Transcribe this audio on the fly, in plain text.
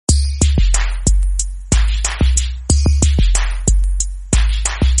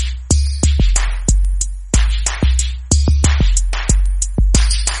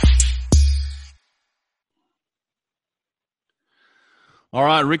All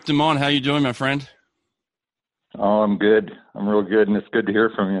right, Rick Demont, how you doing, my friend? Oh, I'm good. I'm real good, and it's good to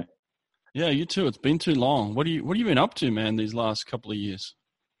hear from you. Yeah, you too. It's been too long. What have you been up to, man, these last couple of years?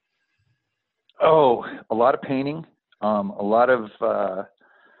 Oh, a lot of painting, a lot of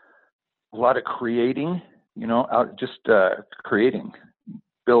creating. Out just creating,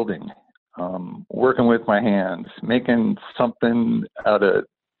 building, working with my hands, making something out of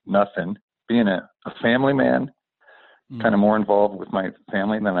nothing. Being a family man, kind Mm, of more involved with my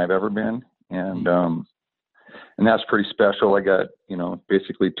family than I've ever been, and mm, um, and that's pretty special. I got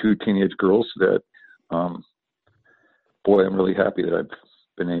basically two teenage girls that, um, boy, I'm really happy that I've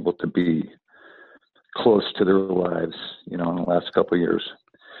been able to be close to their lives, in the last couple of years.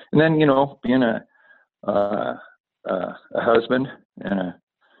 And then, being uh, a husband and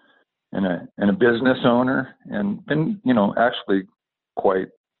a business owner, and been, actually quite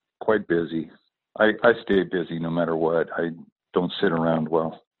quite busy. I stay busy no matter what. I don't sit around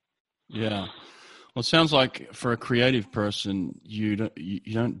well. yeah. Well, it sounds like for a creative person, you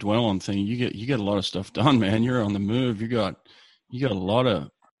don't dwell on things. You get a lot of stuff done, man. You're on the move. You got a lot of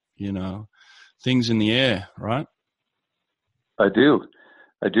you know things in the air, right? I do,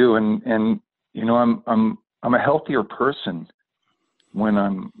 I do, and I'm a healthier person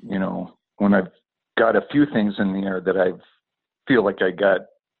when when I've got a few things in the air that I feel like I got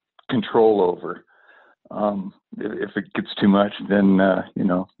control over. If it gets too much, then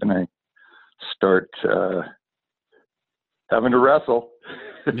I start having to wrestle.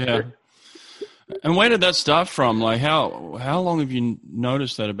 Yeah. And where did that start from? Like how long have you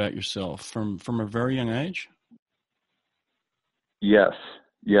noticed that about yourself from a very young age? Yes,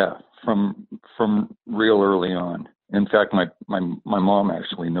 yeah, from real early on. In fact, my mom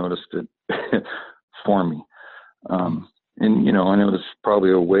actually noticed it for me, Mm, and it was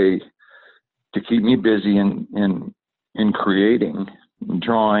probably a way to keep me busy in creating,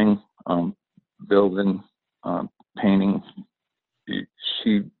 drawing, building, painting.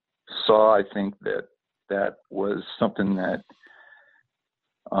 She saw, I think, that was something that,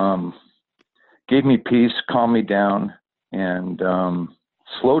 um, gave me peace, calmed me down, and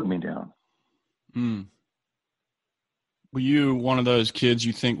slowed me down. mm. Were you one of those kids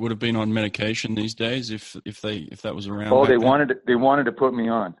you think would have been on medication these days if that was around Oh, back then? they wanted to put me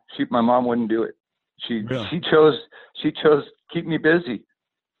on. My mom wouldn't do it. She Really? she chose she chose keep me busy,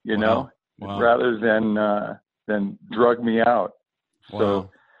 you know, Wow. Wow. rather than drug me out. So Wow.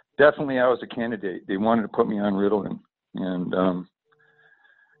 definitely, I was a candidate. They wanted to put me on Ritalin,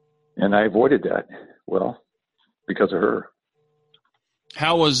 and I avoided that. Well, because of her.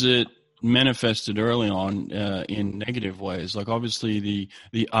 How was it manifested early on in negative ways? Like obviously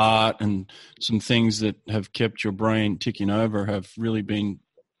the art and some things that have kept your brain ticking over have really been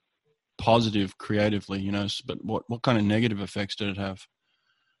positive creatively, but what kind of negative effects did it have?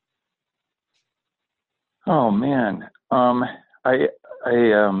 Oh man, I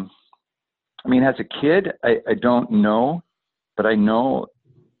I I mean, as a kid, I don't know, but I know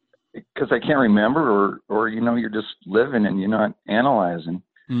because I can't remember, or you're just living and you're not analyzing.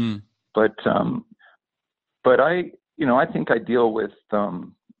 Mm, But but I think I deal with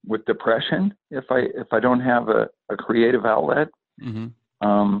depression if I don't have a creative outlet. mm-hmm,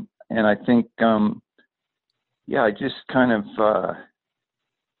 And I think, yeah, I just kind of,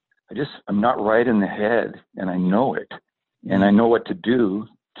 I'm not right in the head, and I know it, and I mm, know what to do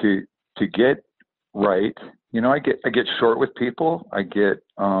to to get right. I get short with people. I get,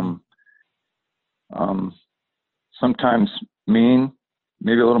 mm, um, sometimes mean,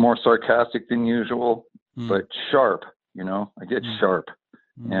 maybe a little more sarcastic than usual, mm, but sharp. I get mm, sharp,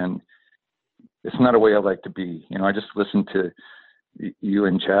 mm. and it's not a way I like to be. I just listened to you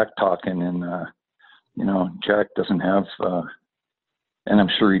and Jack talking, and Jack doesn't have, and I'm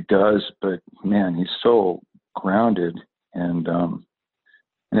sure he does, but man, he's so grounded, and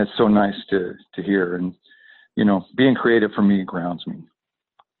it's so nice to hear. And being creative for me grounds me.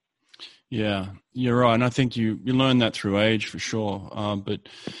 Yeah, you're right. And I think you learn that through age for sure. But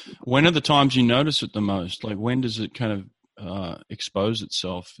when are the times you notice it the most? Like when does it kind of expose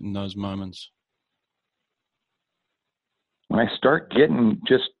itself in those moments? When I start getting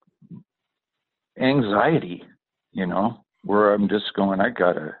just anxiety, where I'm just going, I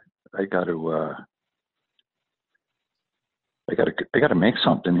gotta, I gotta make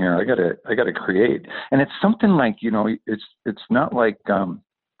something here. I gotta create. And it's something like, it's not like,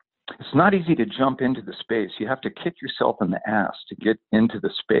 it's not easy to jump into the space. You have to kick yourself in the ass to get into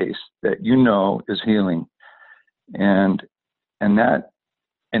the space that is healing. And, and that,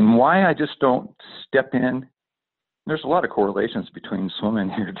 and why I just don't step in. There's a lot of correlations between swimming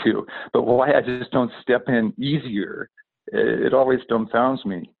here too, but why I just don't step in easier it always dumbfounds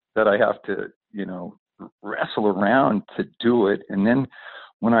me that I have to, you know, wrestle around to do it. And then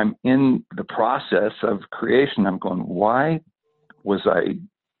when I'm in the process of creation, I'm going, why was I,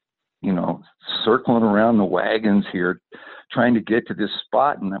 you know, circling around the wagons here, trying to get to this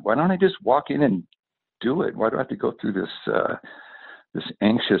spot? And why don't I just walk in and do it? Why do I have to go through this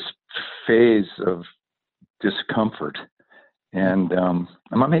anxious phase of discomfort? And am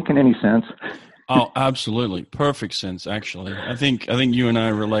I making any sense? Oh, absolutely. Perfect sense, actually. I think you and I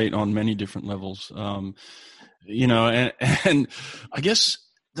relate on many different levels. You know, and I guess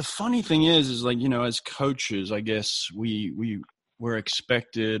the funny thing is like, you know, as coaches, I guess we're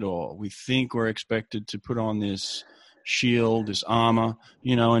expected, or we think we're expected to put on this shield, this armor,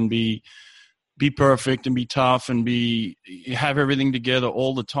 you know, and be perfect and be tough and have everything together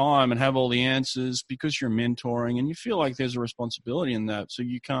all the time and have all the answers, because you're mentoring and you feel like there's a responsibility in that. So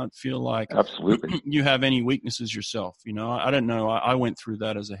you can't feel like absolutely you have any weaknesses yourself. You know, I don't know. I went through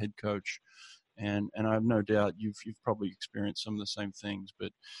that as a head coach, and I have no doubt you've probably experienced some of the same things,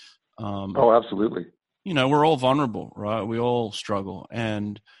 but oh, absolutely. You know, we're all vulnerable, right? We all struggle.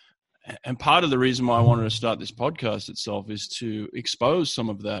 And part of the reason why I wanted to start this podcast itself is to expose some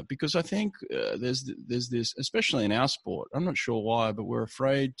of that, because I think there's this, especially in our sport, I'm not sure why, but we're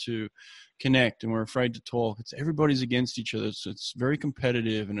afraid to connect and we're afraid to talk. Everybody's against each other. It's very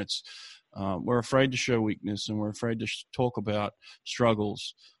competitive, and we're afraid to show weakness, and we're afraid to talk about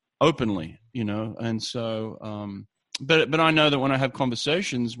struggles openly, you know. And so, but I know that when I have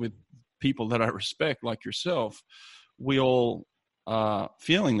conversations with people that I respect, like yourself, we all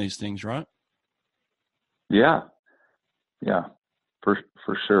feeling these things, right? Yeah, for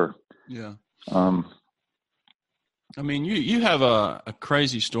sure. Yeah. I mean, you have a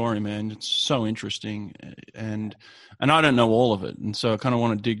crazy story, man. It's so interesting, and I don't know all of it, and so I kind of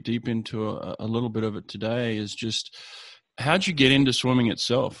want to dig deep into a little bit of it today. Is just, how'd you get into swimming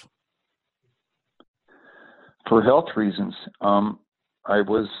itself? For health reasons. I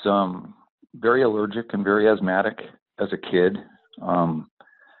was very allergic and very asthmatic as a kid. And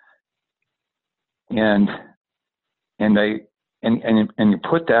you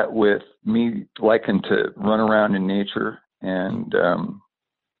put that with me liking to run around in nature, and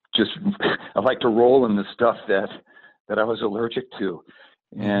just I like to roll in the stuff that I was allergic to,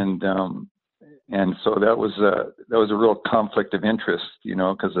 and so that was a real conflict of interest, you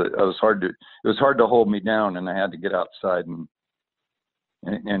know, because it was hard to hold me down, and I had to get outside and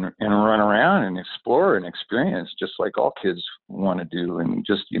run around and explore and experience, just like all kids want to do, and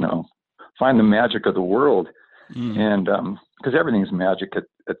just, you know, find the magic of the world. And because everything's magic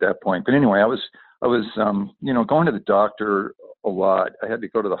at that point. But anyway, I was you know, going to the doctor a lot. I had to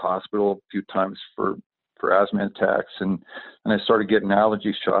go to the hospital a few times for asthma attacks, and I started getting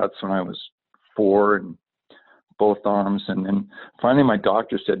allergy shots when I was 4 in both arms. And then finally my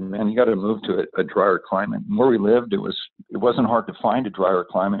doctor said, man, you got to move to a drier climate. And where we lived, it wasn't hard to find a drier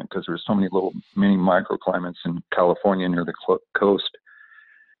climate, because there were so many little mini microclimates in California near the coast.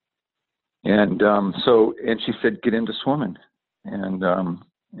 And she said, get into swimming.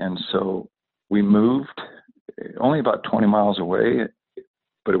 And so we moved only about 20 miles away,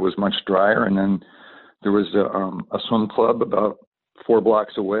 but it was much drier. And then there was a swim club about 4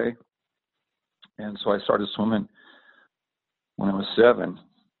 blocks away. And so I started swimming when I was 7,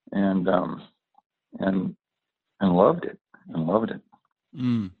 and loved it.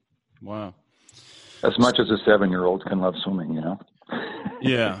 Wow. As much as a 7-year-old can love swimming, you know?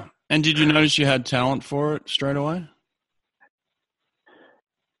 Yeah. And did you notice you had talent for it straight away?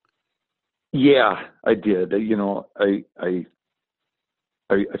 Yeah, I did. You know,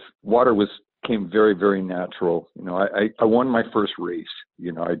 water came very, very natural. You know, I won my first race.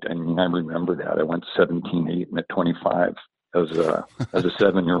 You know, I mean, I remember that. I went 17-8 and at 25 as a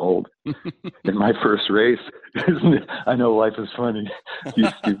 7-year-old in my first race. I know life is funny. You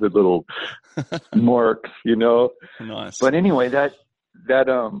stupid little marks, you know. Nice. But anyway, that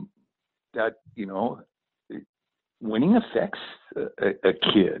you know, winning affects a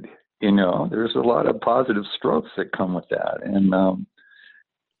kid. You know, there's a lot of positive strokes that come with that,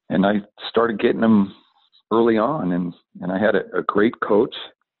 and I started getting them early on, and I had a great coach,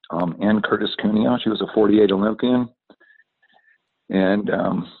 Ann Curtis Cuneo. She was a 48 Olympian, and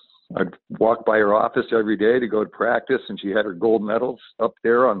I'd walk by her office every day to go to practice, and she had her gold medals up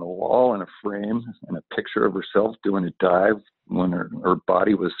there on the wall in a frame, and a picture of herself doing a dive when her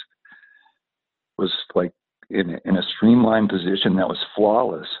body was like in a streamlined position that was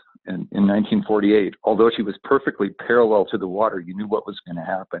flawless. And in 1948, although she was perfectly parallel to the water, you knew what was going to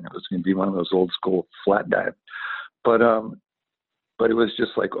happen. It was going to be one of those old school flat dives. But it was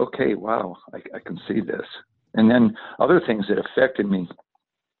just like, okay, wow, I can see this. And then other things that affected me.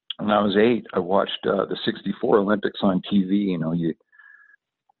 When I was 8, I watched the '64 Olympics on TV. You know, you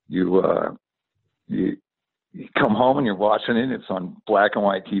come home and you're watching it. It's on black and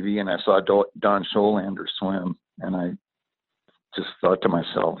white TV, and I saw Don Scholander swim, and I just thought to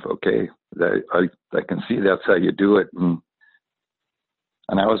myself, okay, I can see that's how you do it, and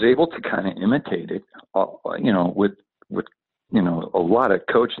I was able to kind of imitate it, you know, with you know, a lot of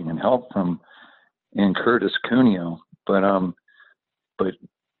coaching and help from Curtis Cuneo, but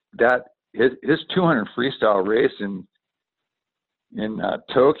that his 200 freestyle race in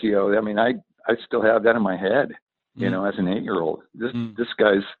Tokyo. I mean, I still have that in my head, you know, as an 8-year-old. This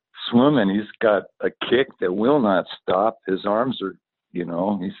guy's swimming. He's got a kick that will not stop. His arms are, you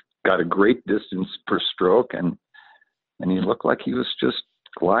know, he's got a great distance per stroke, and he looked like he was just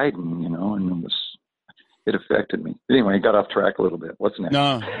gliding, you know, and it affected me. Anyway, I got off track a little bit. What's next?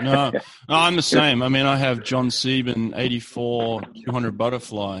 No, I'm the same. I mean, I have John Sieben 84 200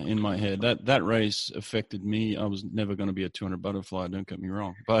 butterfly in my head. That race affected me. I was never going to be a 200 butterfly. Don't get me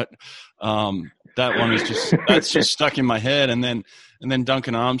wrong, but that one is just stuck in my head. And then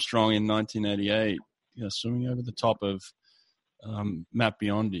Duncan Armstrong in 1988, you know, swimming over the top of Matt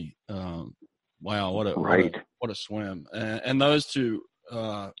Biondi. Wow, what a swim! And those two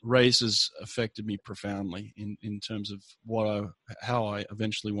races affected me profoundly in terms of how I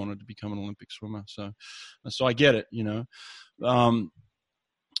eventually wanted to become an Olympic swimmer. So I get it, you know.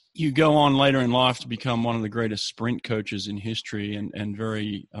 You go on later in life to become one of the greatest sprint coaches in history, and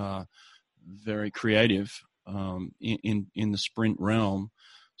very, very creative in the sprint realm.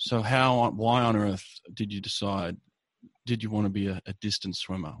 So why on earth did you decide? Did you want to be a distance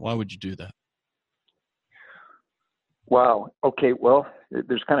swimmer? Why would you do that? Wow. Okay. Well,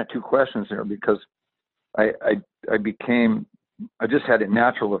 there's kind of two questions there, because I just had a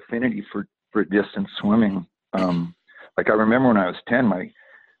natural affinity for distance swimming. Like I remember when I was 10,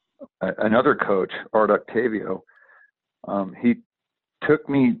 another coach, Art Octavio, he took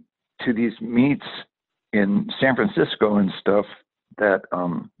me to these meets in San Francisco and stuff that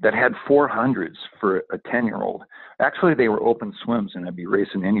had 400s for a 10-year-old. Actually, they were open swims, and I'd be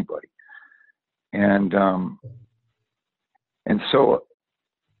racing anybody. And so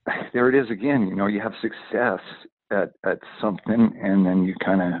there it is again. You know, you have success at something, and then you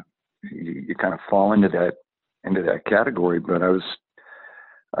kind of fall into that category. But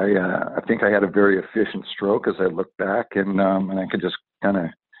I think I had a very efficient stroke as I look back, and I could just kind of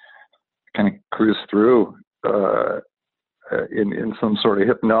cruise through in some sort of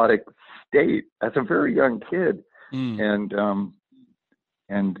hypnotic state as a very young kid, and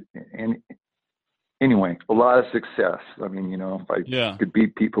anyway, a lot of success. I mean, you know, if I could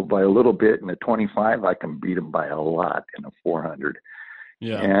beat people by a little bit in a 25, I can beat them by a lot in a 400.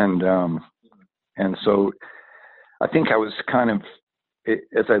 Yeah. And so I think I was kind of,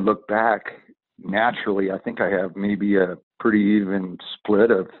 as I look back, naturally, I think I have maybe a pretty even split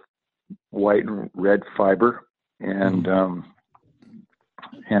of white and red fiber. And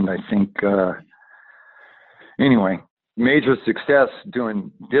I think, anyway, major success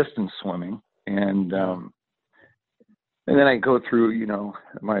doing distance swimming. And then I go through, you know,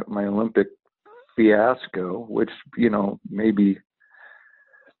 my Olympic fiasco, which, you know, maybe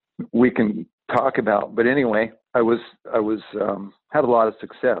we can talk about. But anyway, I was had a lot of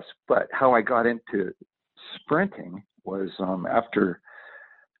success. But how I got into sprinting was after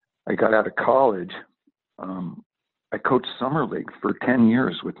I got out of college. I coached summer league for 10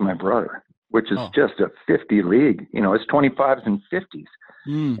 years with my brother, which is just a 50 league. You know, it's 25s and 50s.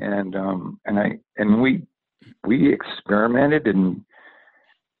 And we experimented and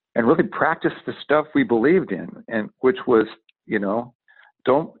really practiced the stuff we believed in, and which was, you know,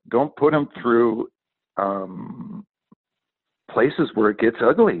 don't put them through places where it gets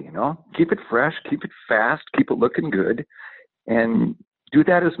ugly. You know, keep it fresh, keep it fast, keep it looking good, and do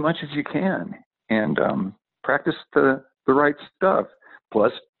that as much as you can, and practice the right stuff.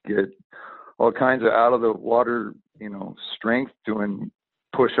 Plus, get all kinds of out of the water, you know, strength doing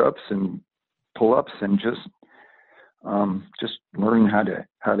push-ups and pull-ups, and just learn how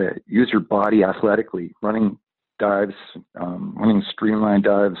to use your body athletically, running dives, running streamline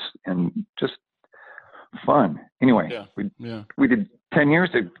dives, and just fun. Anyway, we did 10 years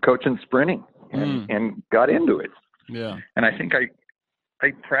of coaching sprinting and got into it. Yeah. And I think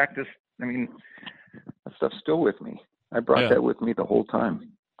I practiced. I mean, that stuff's still with me. I brought that with me the whole time.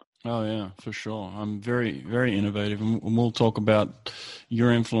 Oh, yeah, for sure. I'm very, very innovative. And we'll talk about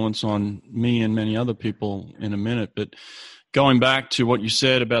your influence on me and many other people in a minute. But going back to what you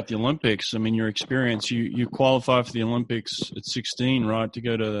said about the Olympics, I mean, your experience, you qualify for the Olympics at 16, right, to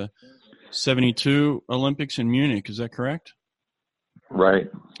go to 72 Olympics in Munich. Is that correct? Right.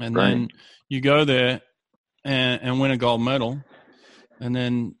 And right. then you go there and win a gold medal, and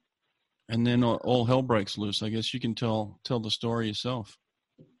then all hell breaks loose. I guess you can tell the story yourself.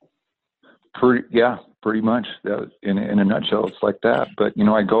 Pretty much. In a nutshell, it's like that. But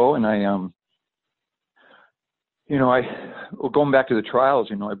I go and going back to the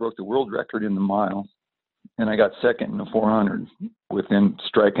trials, I broke the world record in the mile, and I got second in the 400 within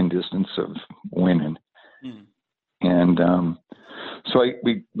striking distance of winning. And so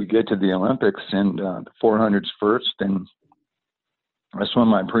we get to the Olympics, and the 400's first, and I swim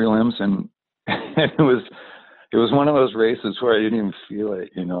my prelims, and it was one of those races where I didn't even feel it.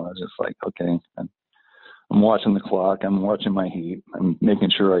 I was just like, okay, I'm watching the clock, I'm watching my heat, I'm making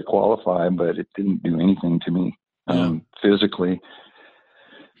sure I qualify, but it didn't do anything to me physically.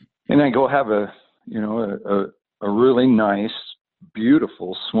 And I go have a really nice,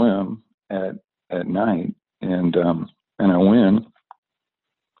 beautiful swim at night, and I win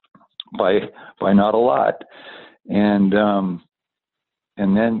by not a lot. And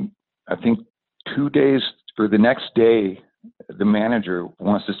then I think 2 days or the next day, the manager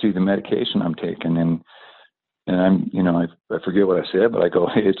wants to see the medication I'm taking, and I'm, I forget what I said, but I go,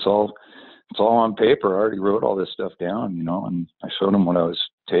 hey, it's all on paper. I already wrote all this stuff down, and I showed him what I was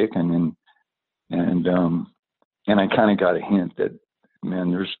taking, and I kind of got a hint that,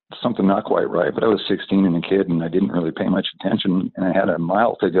 man, there's something not quite right. But I was 16 and a kid, and I didn't really pay much attention, and I had a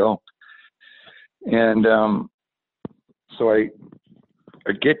mile to go. And so I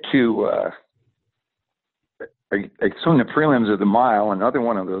get to I swim the prelims of the mile, another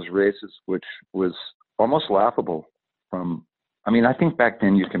one of those races, which was almost laughable. I think back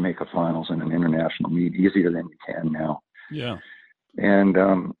then you can make a finals in an international meet easier than you can now. Yeah. And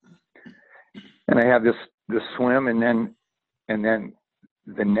I have this swim, and then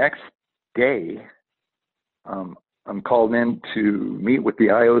the next day, I'm called in to meet with the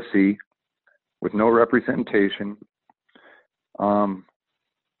IOC with no representation, and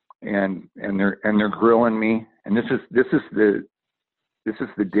they're grilling me. And this is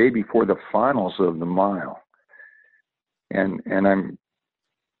the day before the finals of the mile, and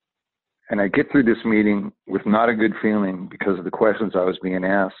I get through this meeting with not a good feeling because of the questions I was being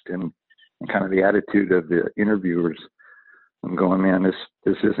asked and kind of the attitude of the interviewers. I'm going, man, this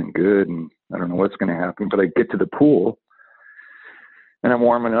isn't good, and I don't know what's going to happen. But I get to the pool, and I'm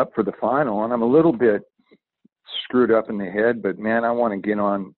warming up for the final, and I'm a little bit screwed up in the head, but man, I want to get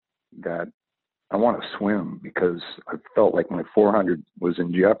on that. I want to swim because I felt like my 400 was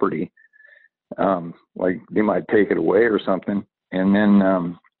in jeopardy. Like they might take it away or something. And then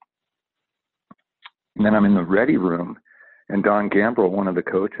I'm in the ready room, and Don Gambrell, one of the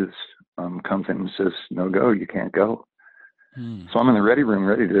coaches, comes in and says, "No go, you can't go." So I'm in the ready room,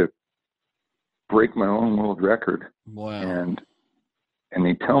 ready to break my own world record. Wow. And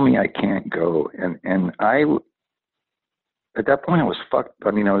they tell me I can't go. And I, at that point, I was fucked. I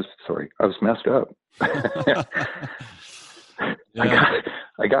was messed up.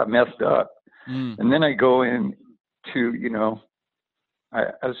 I got messed up. And then I go in to,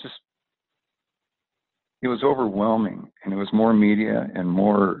 I was just, it was overwhelming, and it was more media and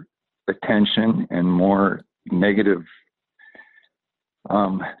more attention and more negative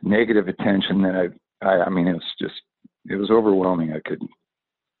attention that it was overwhelming. I could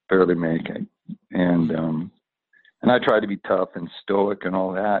barely make it. And I tried to be tough and stoic and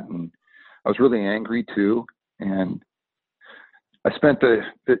all that. And I was really angry too. And I spent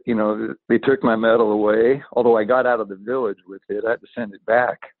they took my medal away, although I got out of the village with it. I had to send it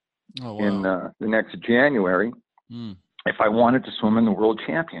back in the next January if I wanted to swim in the World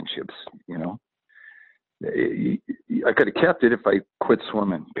Championships. I could have kept it if I quit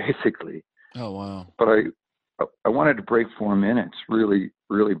swimming, basically. Oh, wow. But I wanted to break 4 minutes really,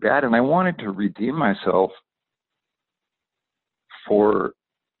 really bad. And I wanted to redeem myself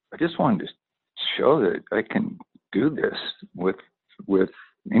I just wanted to show that I can do this with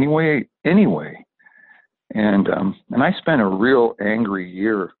anyway. And I spent a real angry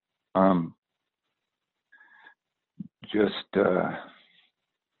year, just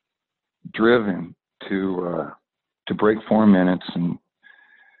driven to break 4 minutes. And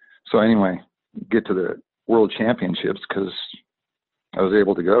so anyway, get to the World Championships because I was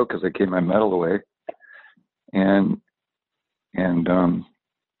able to go because I gave my medal away, and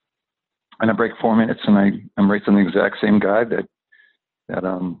I break 4 minutes, and I'm racing the exact same guy that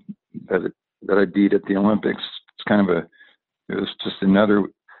I beat at the Olympics. It's kind of it was just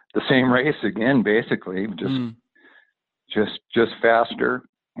the same race again, basically, just faster.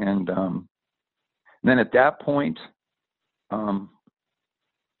 And then at that point,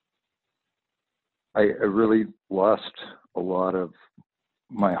 I really lost a lot of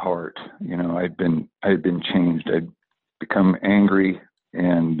my heart. You know, I had been changed. I'd become angry,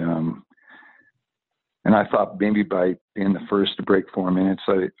 and I thought maybe by being the first to break 4 minutes,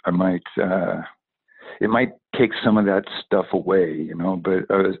 I might it might take some of that stuff away, you know. But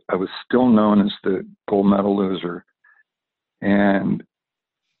I was still known as the gold medal loser, and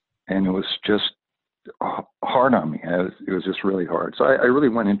it was just hard on me. It was just really hard. So I really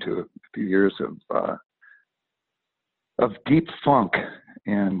went into a few years of deep funk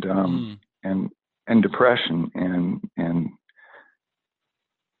and depression, and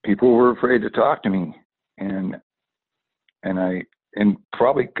people were afraid to talk to me, and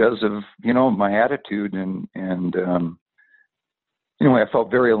probably because of, you know, my attitude, and anyway, I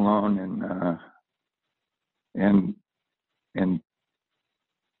felt very alone and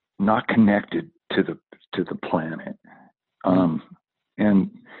not connected to the planet, and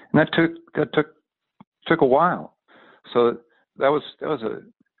that took a while. So that was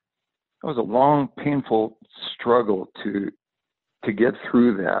a long, painful struggle to get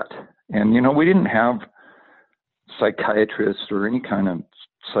through that. And, you know, we didn't have psychiatrists or any kind of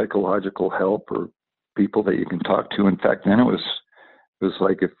psychological help or people that you can talk to. In fact, then it was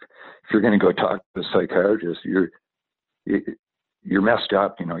like, if you're going to go talk to a psychiatrist, you're messed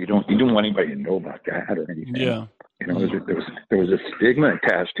up. You know, you don't want anybody to know about that or anything. Yeah. You know, there was a stigma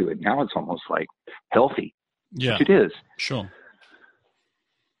attached to it. Now it's almost like healthy. Yeah. Which it is. Sure.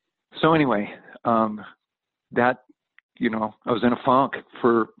 So anyway, that, you know, I was in a funk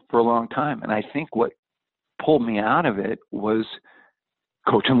for a long time. And I think what pulled me out of it was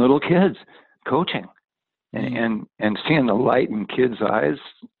coaching little kids, and seeing the light in kids' eyes,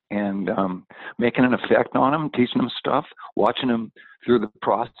 and making an effect on them, teaching them stuff, watching them through the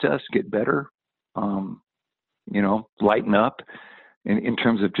process get better, you know, lighten up in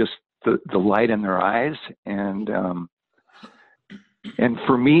terms of just the light in their eyes. And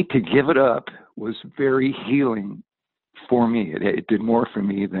for me to give it up was very healing for me. It did more for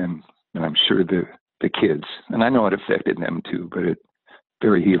me than I'm sure the kids. And I know it affected them too, but it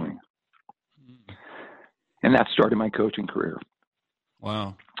very healing. And that started my coaching career.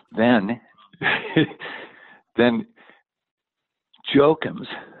 Wow. Then Jokums,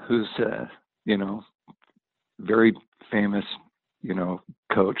 who's you know, very famous, you know,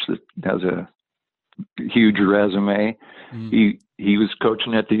 coach that has a huge resume. He was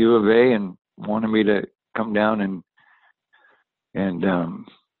coaching at the U of A and wanted me to come down and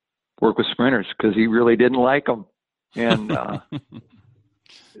work with sprinters because he really didn't like them, and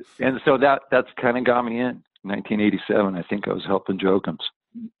and so that's kind of got me in 1987. I think I was helping Jokums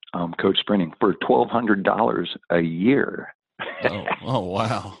coach sprinting for $1,200 a year. Oh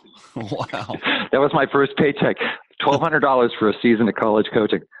wow. Wow. That was my first paycheck. $1,200 for a season of college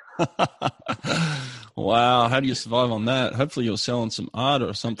coaching. Wow. How do you survive on that? Hopefully you're selling some art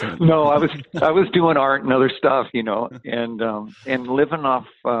or something. No, I was doing art and other stuff, you know, and living off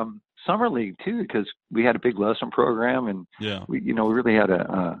summer league too, because we had a big lesson program, and we really had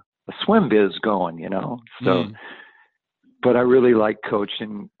a swim biz going, you know. So, but I really like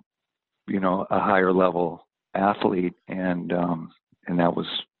coaching, you know, a higher level athlete, and that was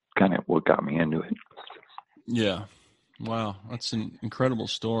kind of what got me into it. Yeah. Wow. That's an incredible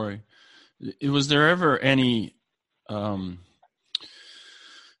story. Was there ever any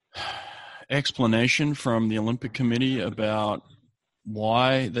explanation from the Olympic Committee about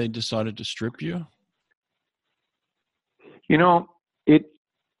why they decided to strip you? You know,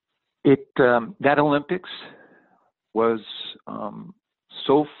 that Olympics was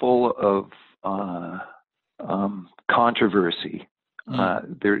so full of controversy.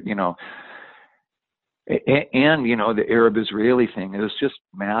 There, you know, and you know, the Arab-Israeli thing, it was just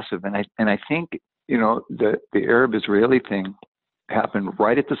massive. And I think, you know, the Arab-Israeli thing happened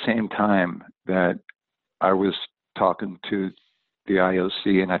right at the same time that I was talking to the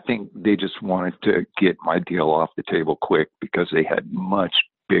IOC, and I think they just wanted to get my deal off the table quick because they had much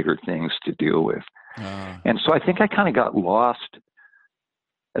bigger things to deal with. And so I think I kind of got lost.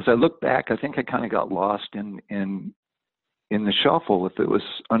 As I look back, I think I kind of got lost in the shuffle. If it was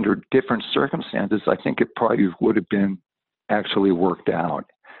under different circumstances, I think it probably would have been actually worked out.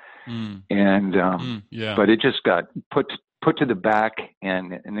 But it just got put to the back,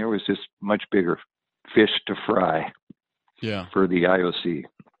 and there was just much bigger fish to fry. For the IOC.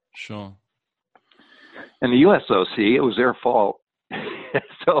 Sure. And the USOC, it was their fault.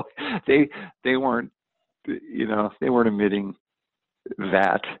 So they weren't, you know, they weren't admitting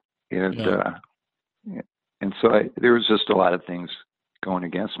that, and so there was just a lot of things going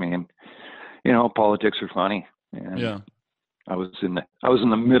against me, and you know, politics are funny. And I was in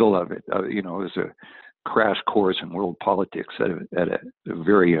the middle of it. It was a crash course in world politics at a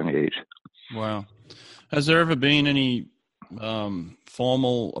very young age. Wow. Has there ever been any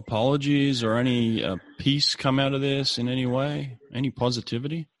formal apologies or any peace come out of this in any way? Any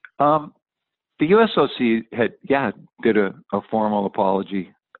positivity? The USOC did a formal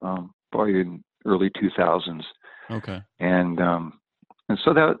apology, probably in early 2000s. Okay. And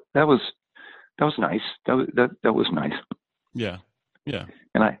so that was nice. That was nice. Yeah. Yeah.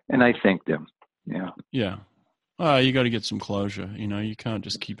 And I thanked them. Yeah. Yeah. You got to get some closure. You can't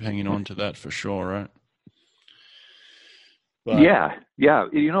just keep hanging on to that for sure, right? But, yeah.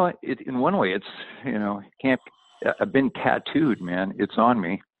 In one way, it's can't. I've been tattooed, man. It's on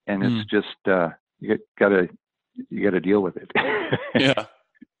me, and it's just you gotta deal with it. Yeah.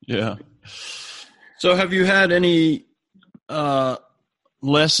 Yeah. So, have you had any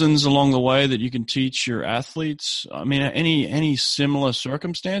lessons along the way that you can teach your athletes? I mean, any similar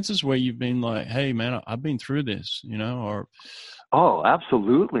circumstances where you've been like, "Hey, man, I've been through this," or oh,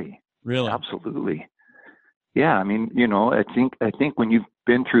 absolutely, really, absolutely. Yeah, I mean, I think when you've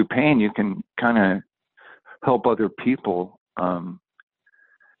been through pain, you can kind of help other people,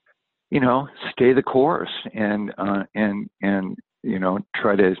 stay the course and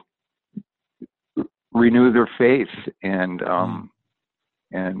try to renew their faith and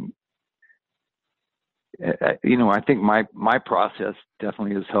I think my process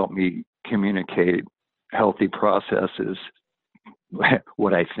definitely has helped me communicate healthy processes,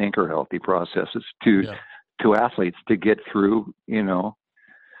 what I think are healthy processes to athletes to get through,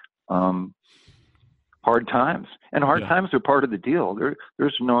 hard times. And hard times are part of the deal.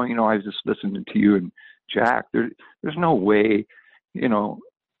 There's no, I was just listening to you and Jack. There's no way,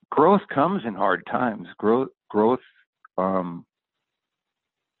 growth comes in hard times. Growth.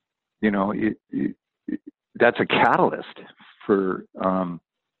 That's a catalyst for,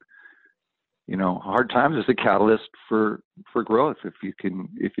 hard times is a catalyst for growth if you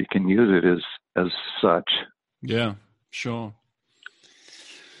can use it as such. Yeah, sure.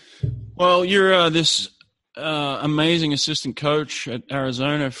 Well, you're this amazing assistant coach at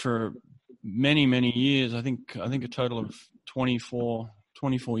Arizona for many, many years. I think a total of 24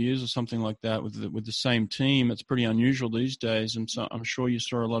 years or something like that with the same team. It's pretty unusual these days, and so I'm sure you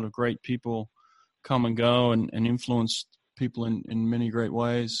saw a lot of great people come and go and influence people in many great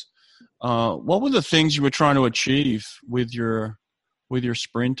ways. What were the things you were trying to achieve with your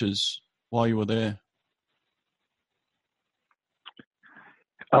sprinters while you were there?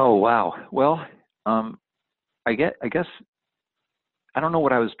 Oh, wow. Well, I guess I don't know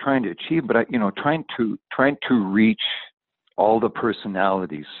what I was trying to achieve, but trying to reach all the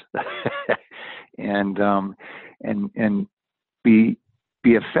personalities and be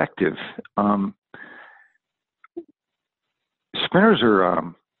effective. Sprinters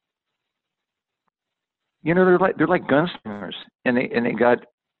are, they're like gunslingers, and they got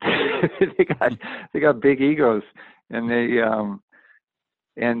they got big egos, and they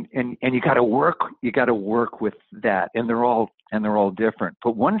and you got to work with that, and they're all different.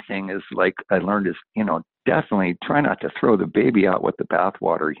 But one thing is, like, I learned is, definitely try not to throw the baby out with the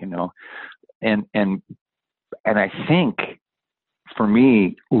bathwater, and I think for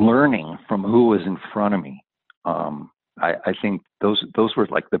me, learning from who was in front of me, I think those were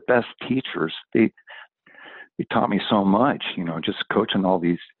like the best teachers. They taught me so much, just coaching all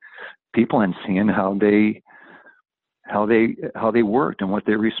these people and seeing how they worked and what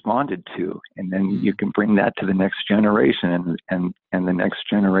they responded to, and then you can bring that to the next generation and the next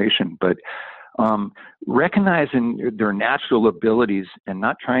generation. But recognizing their natural abilities and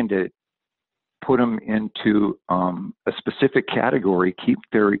not trying to put them into a specific category, keep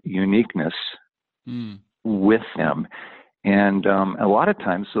their uniqueness with them. And a lot of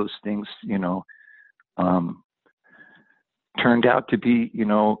times those things, turned out to be,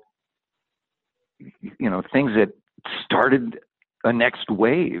 things that started a next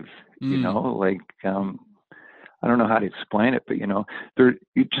wave, like, I don't know how to explain it, but, you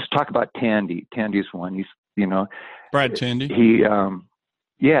just talk about Tandy. Tandy's one. He's, Brad Tandy. He,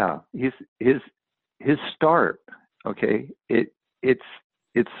 his start. Okay. It's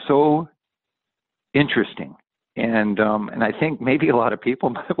so interesting. And I think maybe a lot of people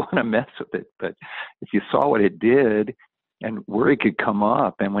might want to mess with it, but if you saw what it did and where it could come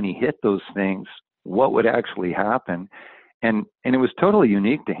up, and when he hit those things, what would actually happen. And it was totally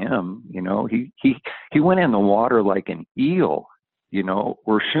unique to him. He went in the water like an eel,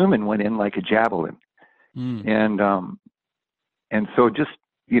 where Schumann went in like a javelin. And so just,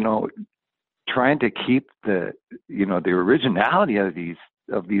 trying to keep the originality of these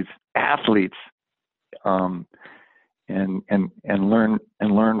athletes,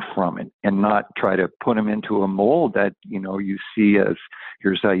 learn from it, and not try to put them into a mold that you see as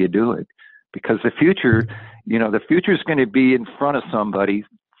here's how you do it. Because the future is going to be in front of somebody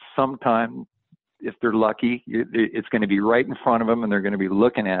sometime. If they're lucky, it's going to be right in front of them, and they're going to be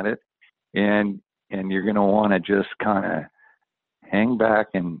looking at it, and you're going to want to just kind of hang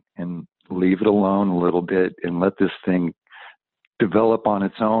back and leave it alone a little bit and let this thing develop on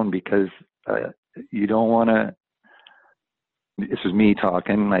its own, because you don't want to. This is me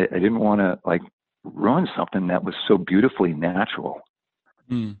talking. I didn't want to ruin something that was so beautifully natural.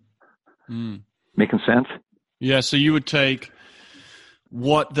 Making sense? Yeah. So you would take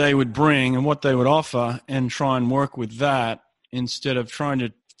what they would bring and what they would offer and try and work with that instead of trying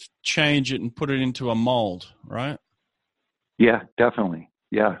to change it and put it into a mold, right? Yeah, definitely.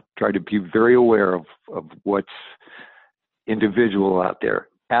 Yeah. Try to be very aware of what's individual out there.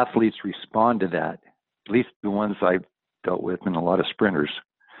 Athletes respond to that, at least the ones I've dealt with, and a lot of sprinters.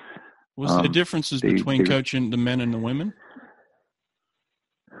 Was there differences between coaching the men and the women?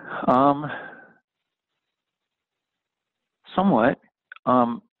 Somewhat.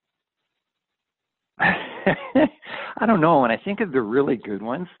 I don't know. When I think of the really good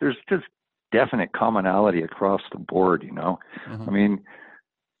ones, there's just definite commonality across the board, Uh-huh. I mean,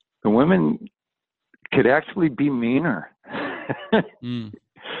 the women could actually be meaner.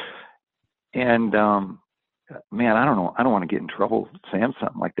 And, man, I don't know. I don't want to get in trouble saying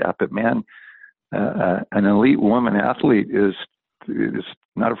something like that, but man, an elite woman athlete is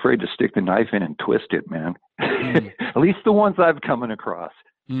not afraid to stick the knife in and twist it, man. At least the ones I've coming across,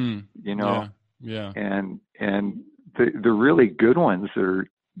 Yeah. and the really good ones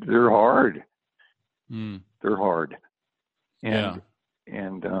they're hard. They're hard. And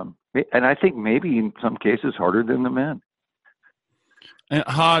I think maybe in some cases harder than the men. And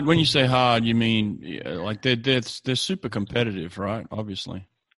hard, when you say hard, you mean like they're super competitive, right? Obviously.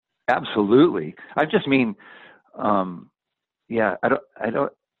 Absolutely. I just mean, I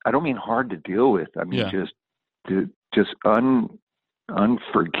don't mean hard to deal with. I mean just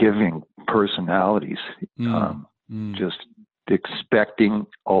unforgiving personalities. Just expecting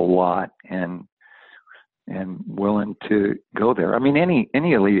a lot and willing to go there. I mean, any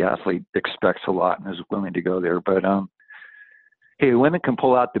elite athlete expects a lot and is willing to go there, but hey, women can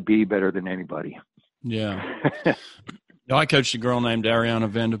pull out the B better than anybody. Yeah. I coached a girl named Ariana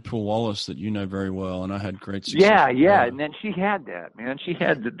Vanderpool Wallace that you know very well, and I had great success. Yeah, and then she had that, man. She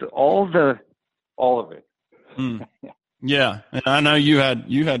had all of it. Yeah, and I know you had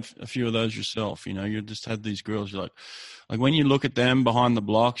a few of those yourself. You just had these girls. You're like when you look at them behind the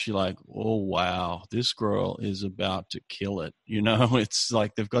blocks, you're like, oh wow, this girl is about to kill it. It's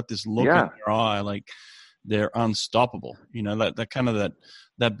like they've got this look in their eye, like they're unstoppable. That kind of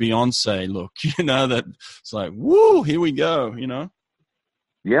that Beyonce look. That it's like, woo, here we go.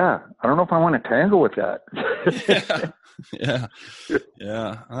 Yeah, I don't know if I want to tangle with that. Yeah.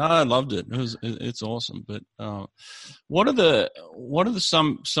 I loved it. It's awesome. But what are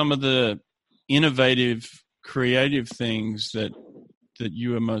some of the innovative, creative things that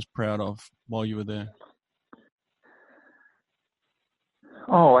you were most proud of while you were there?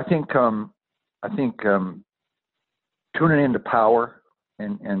 Oh, I think tuning into power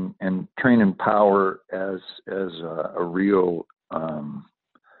and training power as a real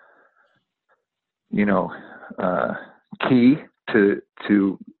key to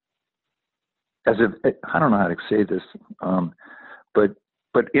I don't know how to say this,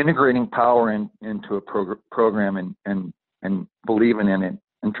 but integrating power into a program and believing in it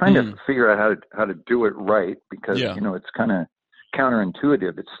and trying to figure out how to do it right, because it's kind of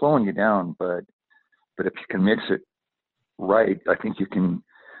counterintuitive. It's slowing you down, but if you can mix it right, I think you can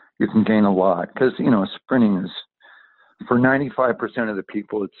gain a lot, because sprinting is, for 95% of the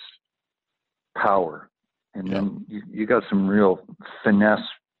people, it's power, and then you got some real finesse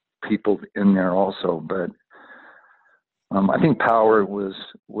people in there also, but I think power was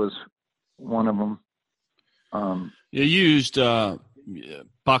one of them. You used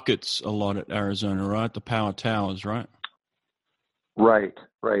buckets a lot at Arizona, right? The power towers, right? Right.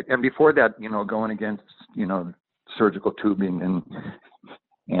 And before that, going against surgical tubing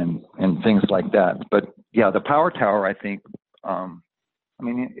and things like that. But yeah, the power tower, I think, I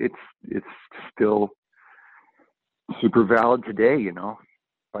mean, it's still super valid today. If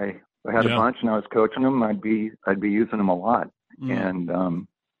I had a bunch and I was coaching them, I'd be using them a lot. And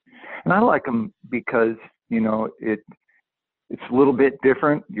I like them because it's a little bit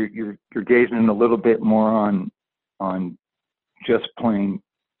different. You're gazing a little bit more on just plain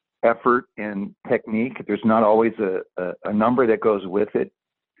effort and technique. There's not always a number that goes with it.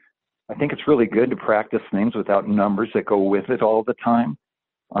 I think it's really good to practice things without numbers that go with it all the time.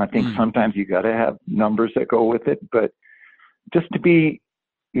 I think sometimes you got to have numbers that go with it, but just to be,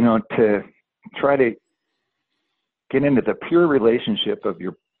 to try to get into the pure relationship of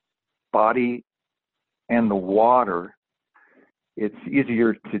your body and the water, it's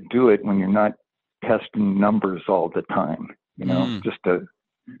easier to do it when you're not testing numbers all the time, just to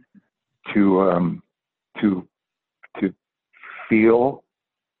feel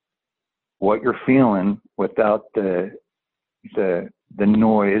what you're feeling without the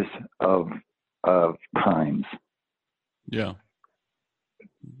noise of times. Yeah.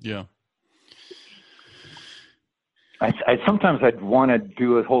 I sometimes I'd want to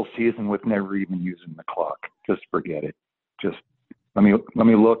do a whole season with never even using the clock. Just forget it. Just let me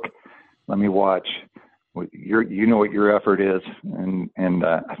look, let me watch. You know what your effort is, and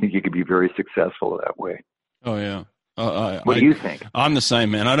I think you could be very successful that way. Oh yeah. What do you think? I'm the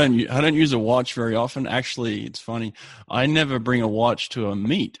same, man. I don't use a watch very often. Actually, it's funny. I never bring a watch to a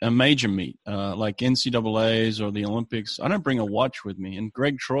major meet, like NCAAs or the Olympics. I don't bring a watch with me. And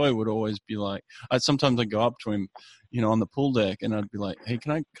Greg Troy would always be like, sometimes I'd go up to him, on the pool deck, and I'd be like, "Hey,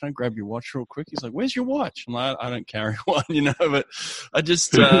 can I grab your watch real quick?" He's like, "Where's your watch?" I'm like, "I don't carry one, But I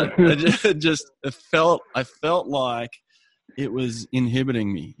just, I felt like it was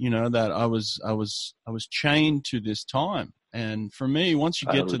inhibiting me, that I was chained to this time. And for me, once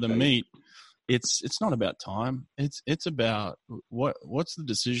you get to the meet, it's not about time. It's about what's the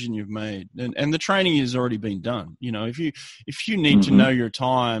decision you've made, and the training has already been done. If you need to know your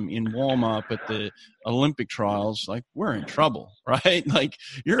time in warm up at the Olympic trials, like, we're in trouble, right? Like,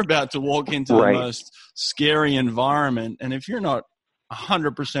 you're about to walk into the most scary environment, and if you're not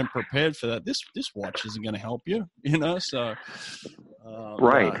 100% prepared for that, this watch isn't going to help you, So,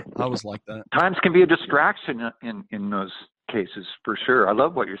 right. I was like that. Times can be a distraction in those cases, for sure. I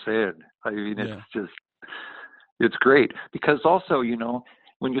love what you're saying. I mean, it's great, because also,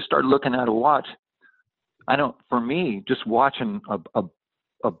 when you start looking at a watch, for me, just watching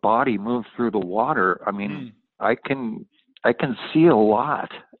a body move through the water, I mean, I can see a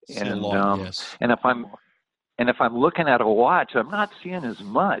lot. Yes. And if I'm looking at a watch, I'm not seeing as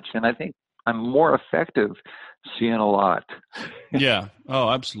much, and I think I'm more effective seeing a lot. Yeah. Oh,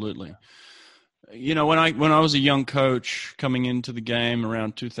 absolutely. When I was a young coach coming into the game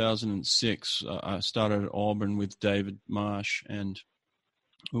around 2006, I started at Auburn with David Marsh, and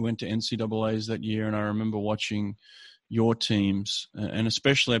we went to NCAAs that year. And I remember watching your teams, and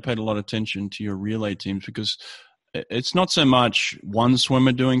especially I paid a lot of attention to your relay teams, because it's not so much one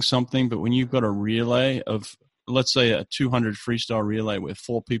swimmer doing something, but when you've got a relay of, let's say, a 200 freestyle relay where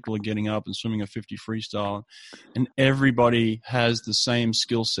 4 people are getting up and swimming a 50 freestyle, and everybody has the same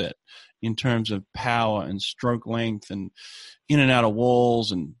skill set in terms of power and stroke length and in and out of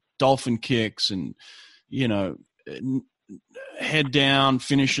walls and dolphin kicks and, head down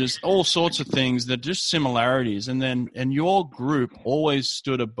finishes, all sorts of things that are just similarities. And your group always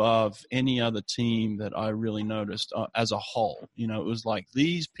stood above any other team that I really noticed as a whole. It was like,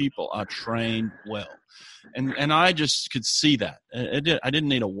 these people are trained well. And I just could see that. I didn't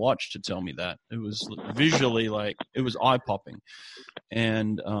need a watch to tell me that. It was visually, like, it was eye popping.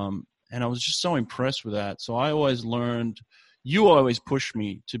 And I was just so impressed with that. So I always learned, you always pushed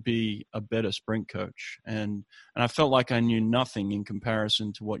me to be a better sprint coach. And I felt like I knew nothing in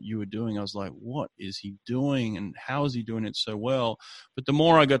comparison to what you were doing. I was like, what is he doing? And how is he doing it so well? But the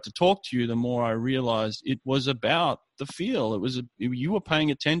more I got to talk to you, the more I realized it was about the feel. You were paying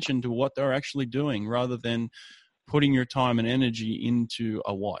attention to what they're actually doing rather than putting your time and energy into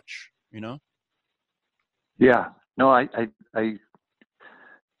a watch, Yeah. No,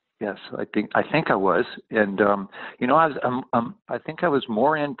 yes, I think I was, and I think I was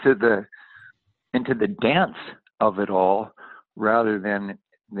more into the dance of it all rather than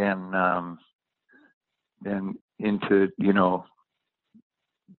into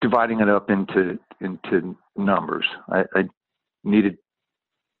dividing it up into numbers. I needed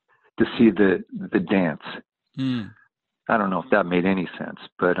to see the dance. I don't know if that made any sense,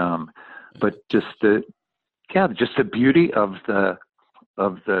 but just the beauty of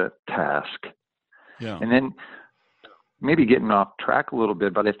the task. Yeah. And then maybe getting off track a little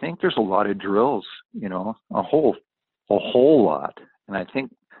bit, but I think there's a lot of drills, a whole lot. And I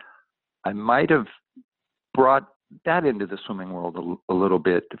think I might have brought that into the swimming world a little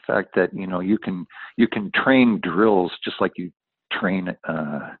bit. The fact that, you can train drills just like you train,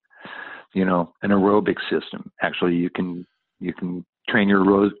 an aerobic system. Actually, you can train your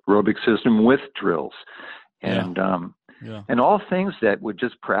aerobic system with drills. And, and all things that would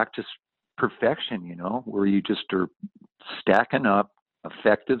just practice perfection, where you just are stacking up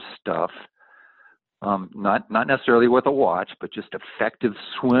effective stuff, not necessarily with a watch, but just effective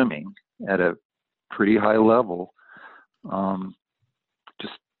swimming at a pretty high level.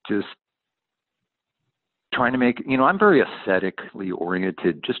 Just trying to make, I'm very aesthetically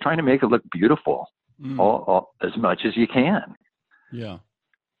oriented, just trying to make it look beautiful all as much as you can. Yeah.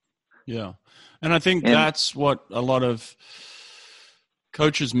 Yeah. And I think that's what a lot of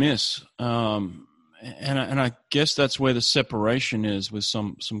coaches miss. And I guess that's where the separation is with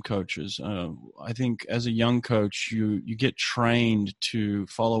some coaches. I think as a young coach, you get trained to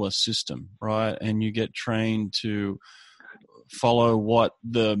follow a system, right? And you get trained to follow what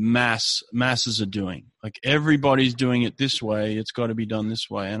the masses are doing. Like everybody's doing it this way, it's got to be done this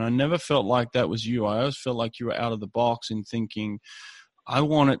way. And I never felt like that was you. I always felt like you were out of the box in thinking, I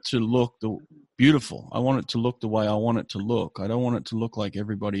want it to look beautiful. I want it to look the way I want it to look. I don't want it to look like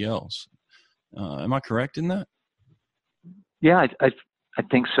everybody else. Am I correct in that? Yeah, I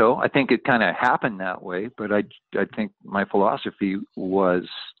think so. I think it kind of happened that way, but I think my philosophy was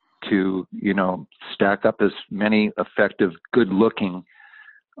to, stack up as many effective, good-looking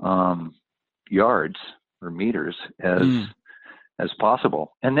yards or meters as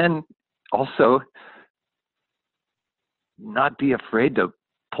possible. And then also not be afraid to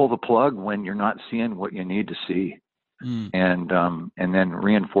pull the plug when you're not seeing what you need to see. And then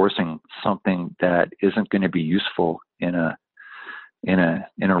reinforcing something that isn't going to be useful in a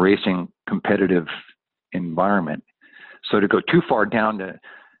racing competitive environment. So to go too far down to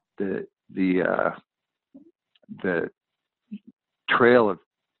the trail of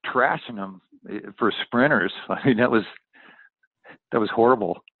trashing them for sprinters, I mean, that was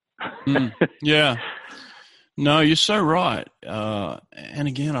horrible. Yeah. No, you're so right. And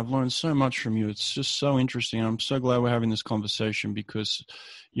again, I've learned so much from you. It's just so interesting. I'm so glad we're having this conversation because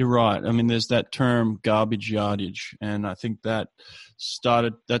you're right. I mean, there's that term garbage yardage. And I think that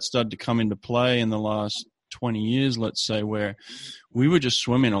started to come into play in the last 20 years, let's say, where we were just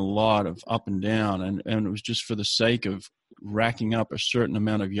swimming a lot of up and down. And it was just for the sake of racking up a certain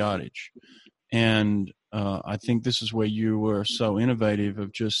amount of yardage. And I think this is where you were so innovative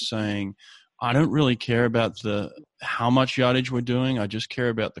of just saying, I don't really care about how much yardage we're doing. I just care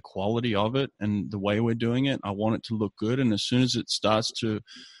about the quality of it and the way we're doing it. I want it to look good. And as soon as it starts to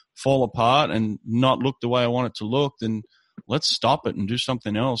fall apart and not look the way I want it to look, then let's stop it and do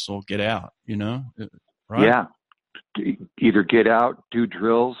something else or get out, right? Yeah. Either get out, do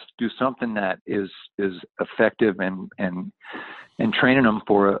drills, do something that is effective and training them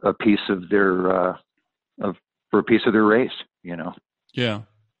for a piece of their, race, Yeah.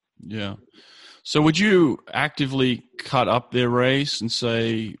 Yeah. So would you actively cut up their race and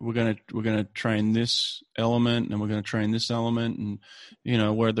say we're going to train this element and we're going to train this element, and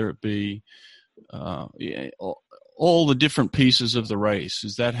whether it be all the different pieces of the race?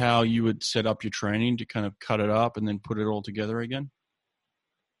 Is that how you would set up your training, to kind of cut it up and then put it all together again?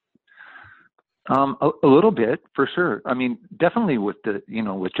 A little bit, for sure. I mean, definitely with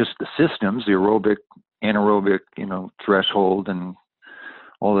with just the systems, the aerobic, anaerobic, threshold, and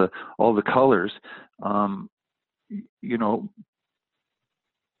all the colors,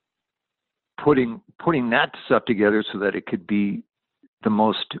 putting that stuff together so that it could be the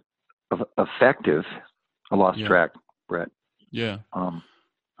most effective. I lost track, Brett. Yeah. No,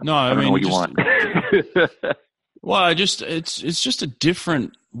 I mean, know what you want. Well, it's just a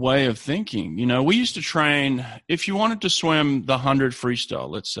different way of thinking. We used to train, if you wanted to swim the 100 freestyle,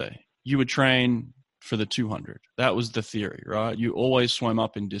 let's say, you would train for the 200. That was the theory, right? You always swim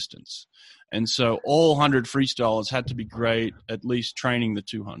up in distance. And so all 100 freestylers had to be great, at least training the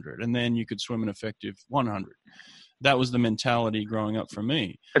 200. And then you could swim an effective 100. That was the mentality growing up for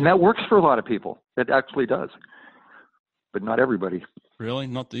me. And that works for a lot of people. It actually does. But not everybody. Really?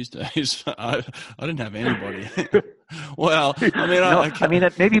 Not these days. I didn't have anybody. Well, I mean, no,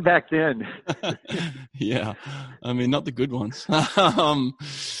 maybe back then. Yeah. I mean, not the good ones. I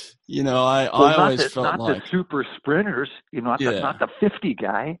always felt not like the super sprinters, not the 50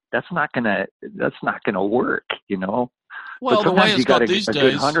 guy. That's not gonna work, Well, but the way it's got these a days,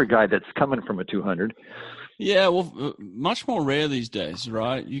 good 100 guy that's coming from a 200. Yeah, well, much more rare these days,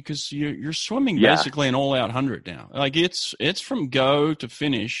 right? Because you're swimming basically an all-out 100 now. Like it's from go to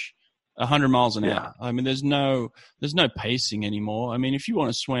finish 100 miles an hour. I mean, there's no pacing anymore. I mean, if you want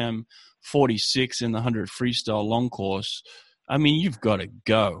to swim 46 in the 100 freestyle long course, I mean, you've got to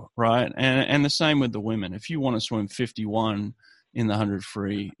go, right? And the same with the women. If you want to swim 51 in the 100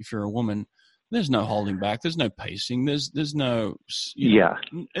 free, if you're a woman, there's no holding back. There's no pacing. There's no,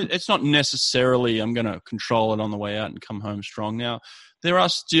 it's not necessarily I'm going to control it on the way out and come home strong. Now, there are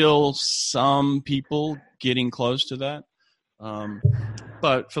still some people getting close to that.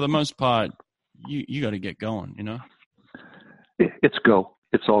 But for the most part, you got to get going, It's go.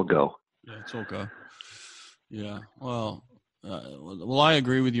 It's all go. Yeah, it's all go. Yeah. Well, I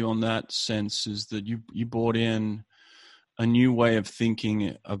agree with you on that sense, is that you brought in a new way of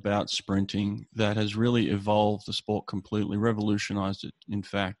thinking about sprinting that has really evolved the sport completely, revolutionized it, in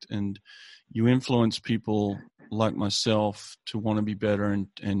fact. And you influence people like myself to want to be better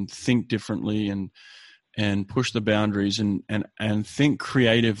and think differently and push the boundaries and think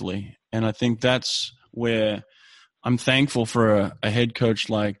creatively. And I think that's where I'm thankful for a head coach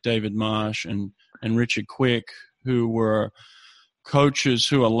like David Marsh and Richard Quick, who were coaches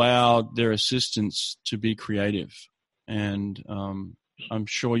who allowed their assistants to be creative. And I'm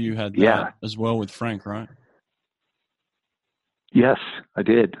sure you had that as well with Frank, right? Yes, I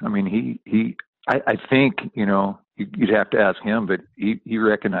did. I mean, I think, you'd have to ask him, but he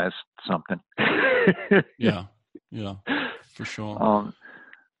recognized something. Yeah, for sure.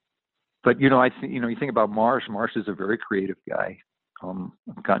 But you think about Marsh. Marsh is a very creative guy.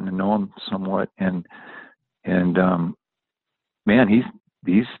 I've gotten to know him somewhat, and man, he's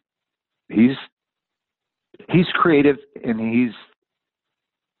creative, and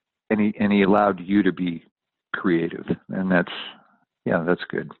he allowed you to be creative, and that's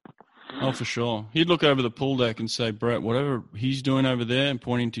good. Oh, for sure. He'd look over the pool deck and say, Brett, whatever he's doing over there and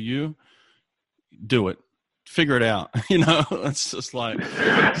pointing to you, do it. Figure it out. It's just like,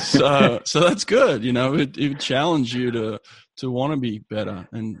 so that's good. It would challenge you to want to be better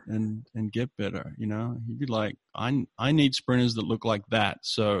and get better. He'd be like, I need sprinters that look like that.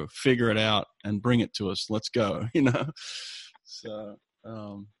 So figure it out and bring it to us. Let's go. So,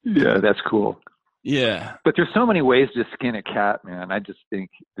 yeah, that's cool. Yeah. But there's so many ways to skin a cat, man. I just think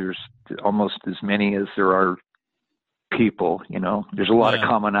there's almost as many as there are people, there's a lot of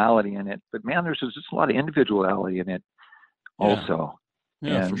commonality in it, but man, there's just a lot of individuality in it also.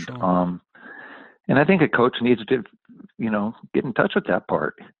 Yeah, and, for sure. And I think a coach needs to, get in touch with that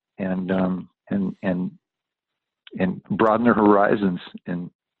part and broaden their horizons in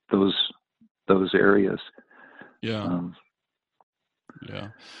those areas. Yeah. Yeah.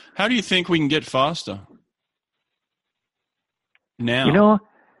 How do you think we can get faster now?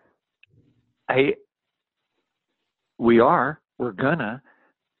 We're gonna,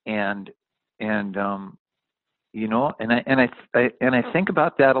 and I think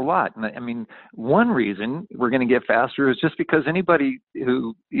about that a lot. And I mean, one reason we're going to get faster is just because anybody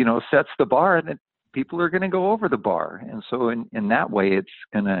who, sets the bar, that people are going to go over the bar. And so in that way, it's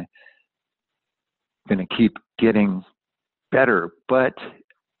going to keep getting better, but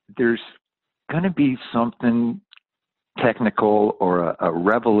there's going to be something technical or a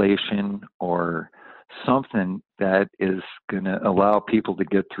revelation or something that is going to allow people to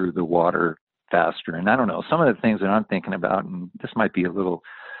get through the water faster. And I don't know, some of the things that I'm thinking about, and this might be a little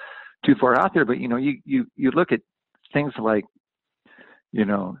too far out there, but you look at things like,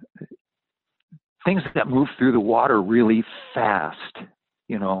 things that move through the water really fast,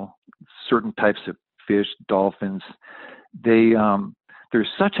 certain types of fish, dolphins, there's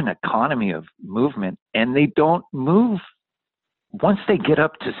such an economy of movement, and they don't move. Once they get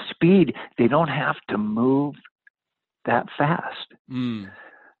up to speed, they don't have to move that fast. Mm.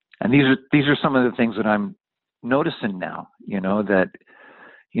 And these are some of the things that I'm noticing now, that,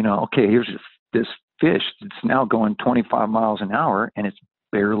 okay, here's this fish that's now going 25 miles an hour and it's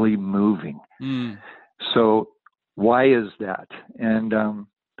barely moving. Mm. So why is that? And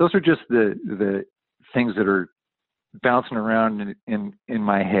those are just the things that are bouncing around in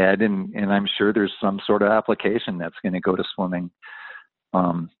my head, and I'm sure there's some sort of application that's going to go to swimming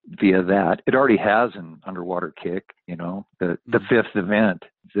via that. It already has an underwater kick, the fifth event,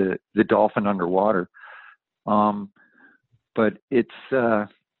 the dolphin underwater. But it's I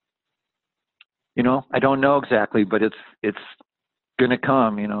don't know exactly, but it's going to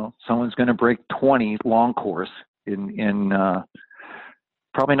come. Someone's going to break 20 long course in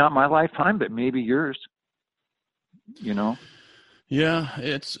probably not my lifetime, but maybe yours. Yeah,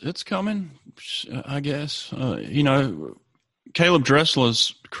 it's coming, I guess. Caleb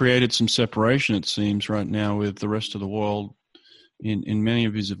Dressler's created some separation, it seems, right now with the rest of the world in many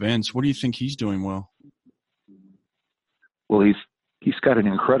of his events. What do you think he's doing well? Well, he's got an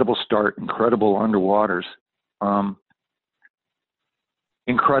incredible start, incredible underwaters,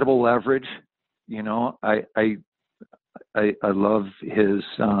 incredible leverage. I love his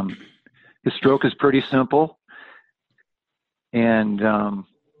stroke is pretty simple. And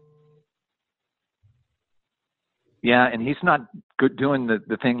and he's not good doing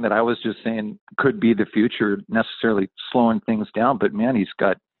the thing that I was just saying could be the future, necessarily slowing things down. But man, he's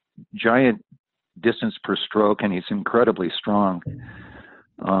got giant distance per stroke, and he's incredibly strong.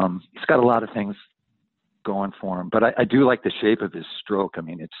 He's got a lot of things going for him, but I do like the shape of his stroke. I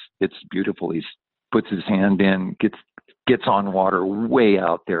mean, it's beautiful. He puts his hand in, gets on water way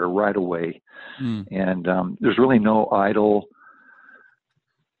out there right away. And there's really no idle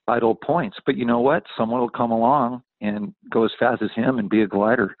points. But you know what? Someone will come along and go as fast as him and be a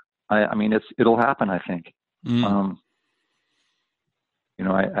glider. I mean, it'll happen, I think. You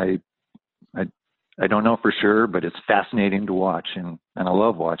know, I don't know for sure, but it's fascinating to watch, and I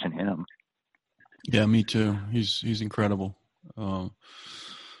love watching him. Yeah, me too. He's incredible.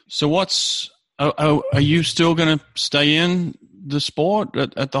 So are you still going to stay in the sport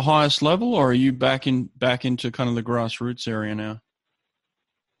at the highest level, or are you back into kind of the grassroots area now?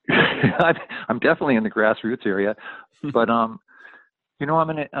 I'm definitely in the grassroots area, but you know, I'm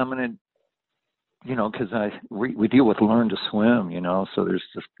gonna, you know, because we deal with Learn to Swim, you know, so there's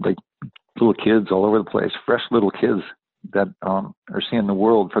just like little kids all over the place, fresh little kids that are seeing the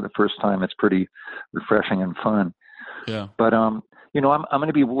world for the first time. It's pretty refreshing and fun. Yeah. But you know, I'm going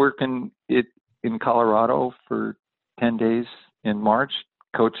to be working it in Colorado for 10 days in March,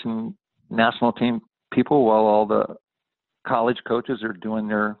 coaching national team people while all the college coaches are doing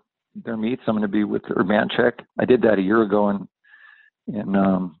their meets. I'm going to be with Urbanchek. I did that a year ago in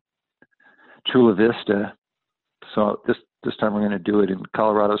Chula Vista. So this time we're going to do it in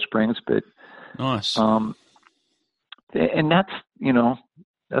Colorado Springs. But nice. And that's, you know,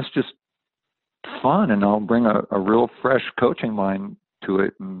 that's just fun, and I'll bring a real fresh coaching mind to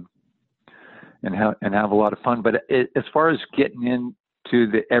it and have a lot of fun. But as far as getting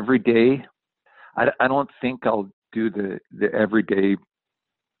into the everyday, I don't think I'll do the everyday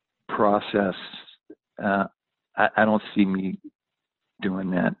process. I don't see me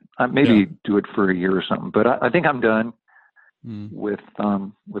doing that. Maybe do it for a year or something, but I think I'm done with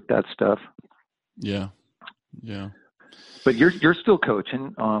that stuff. Yeah. Yeah. But you're still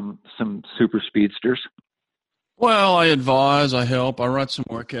coaching some super speedsters. Well, I advise, I help, I write some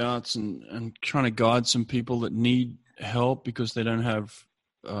workouts and trying to guide some people that need help because they don't have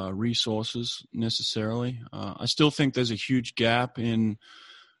resources necessarily. I still think there's a huge gap in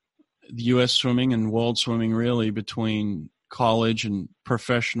the U.S. swimming and world swimming, really, between college and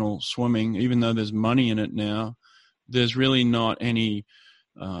professional swimming. Even though there's money in it now, there's really not any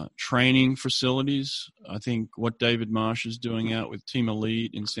training facilities. I think what David Marsh is doing out with Team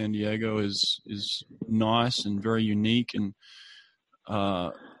Elite in San Diego is nice and very unique and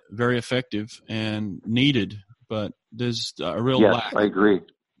very effective and needed. But there's a real lack. I agree.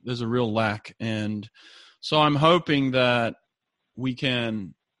 There's a real lack, and so I'm hoping that we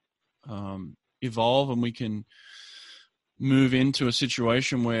can evolve and we can move into a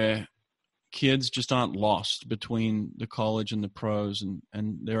situation where kids just aren't lost between the college and the pros, and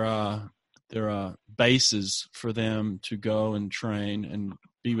there are bases for them to go and train and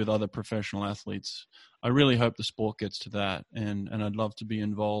be with other professional athletes. I really hope the sport gets to that, and I'd love to be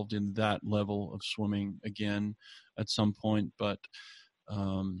involved in that level of swimming again at some point. But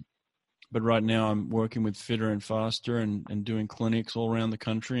right now I'm working with Fitter and Faster and doing clinics all around the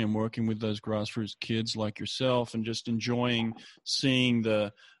country and working with those grassroots kids like yourself and just enjoying seeing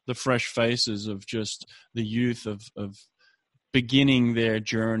the fresh faces of just the youth of beginning their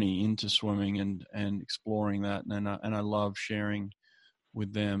journey into swimming and exploring that. And I love sharing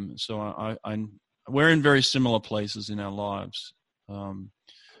with them. So we're in very similar places in our lives.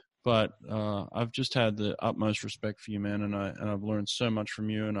 But I've just had the utmost respect for you, man, and I've learned so much from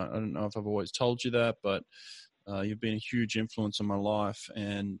you. And I don't know if I've always told you that, but you've been a huge influence on my life,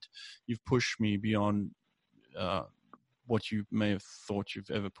 and you've pushed me beyond what you may have thought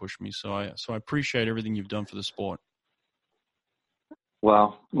you've ever pushed me. So I appreciate everything you've done for the sport.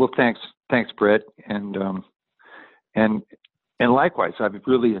 Well, thanks, Brett, and likewise, I've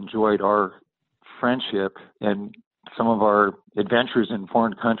really enjoyed our friendship and some of our adventures in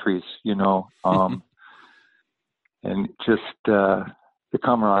foreign countries, you know, and just the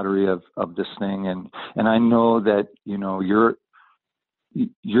camaraderie of this thing. And I know that, you know,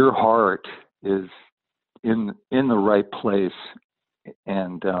 your heart is in the right place,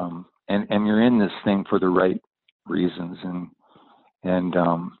 and you're in this thing for the right reasons. And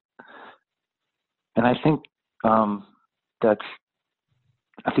I think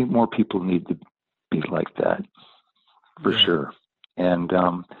I think more people need to be like that. For sure. And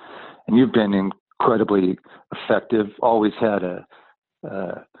you've been incredibly effective, always had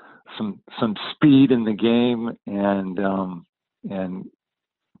some speed in the game and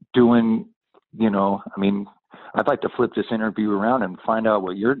doing, you know, I mean, I'd like to flip this interview around and find out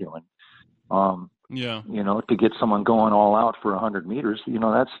what you're doing. You know, to get someone going all out for 100 meters, you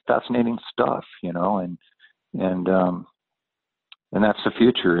know, that's fascinating stuff, you know, and that's the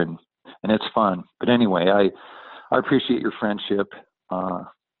future, and it's fun. But anyway, I appreciate your friendship.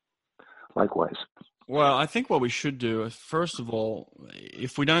 Likewise. Well, I think what we should do, first of all,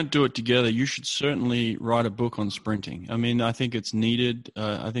 if we don't do it together, you should certainly write a book on sprinting. I mean, I think it's needed.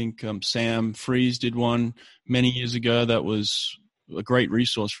 I think Sam Fries did one many years ago that was a great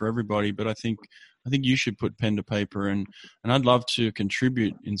resource for everybody. But I think you should put pen to paper, and I'd love to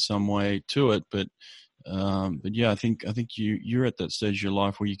contribute in some way to it. But yeah, I think you're at that stage of your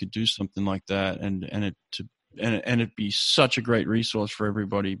life where you could do something like that, and it'd be such a great resource for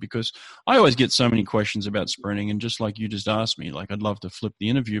everybody, because I always get so many questions about sprinting, and just like you just asked me, like I'd love to flip the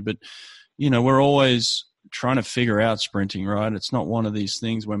interview, but we're always trying to figure out sprinting, right? It's not one of these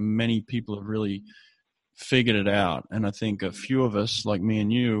things where many people have really figured it out, and I think a few of us, like me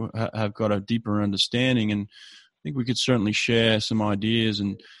and you, have got a deeper understanding, and I think we could certainly share some ideas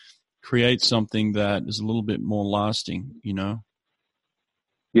and create something that is a little bit more lasting,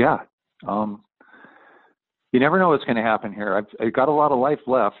 Yeah. You never know what's going to happen here. I've got a lot of life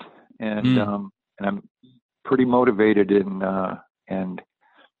left, and I'm pretty motivated and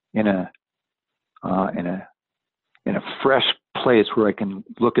in a fresh place where I can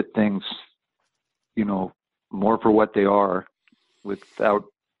look at things, more for what they are, without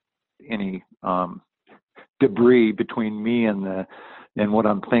any debris between me and what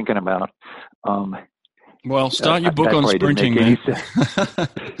I'm thinking about. Well, start your book on sprinting, man.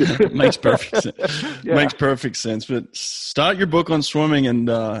 It makes perfect sense. Yeah. Makes perfect sense. But start your book on swimming, and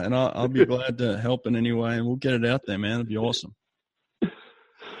I'll be glad to help in any way, and we'll get it out there, man. It'd be awesome.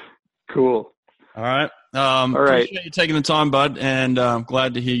 Cool. All right. All right. Appreciate you taking the time, bud, and I'm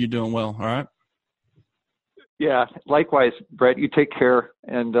glad to hear you're doing well. All right. Yeah. Likewise, Brett. You take care,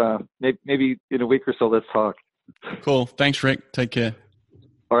 and maybe in a week or so, let's talk. Cool. Thanks, Rick. Take care.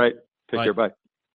 All right. Take Bye. care. Bye.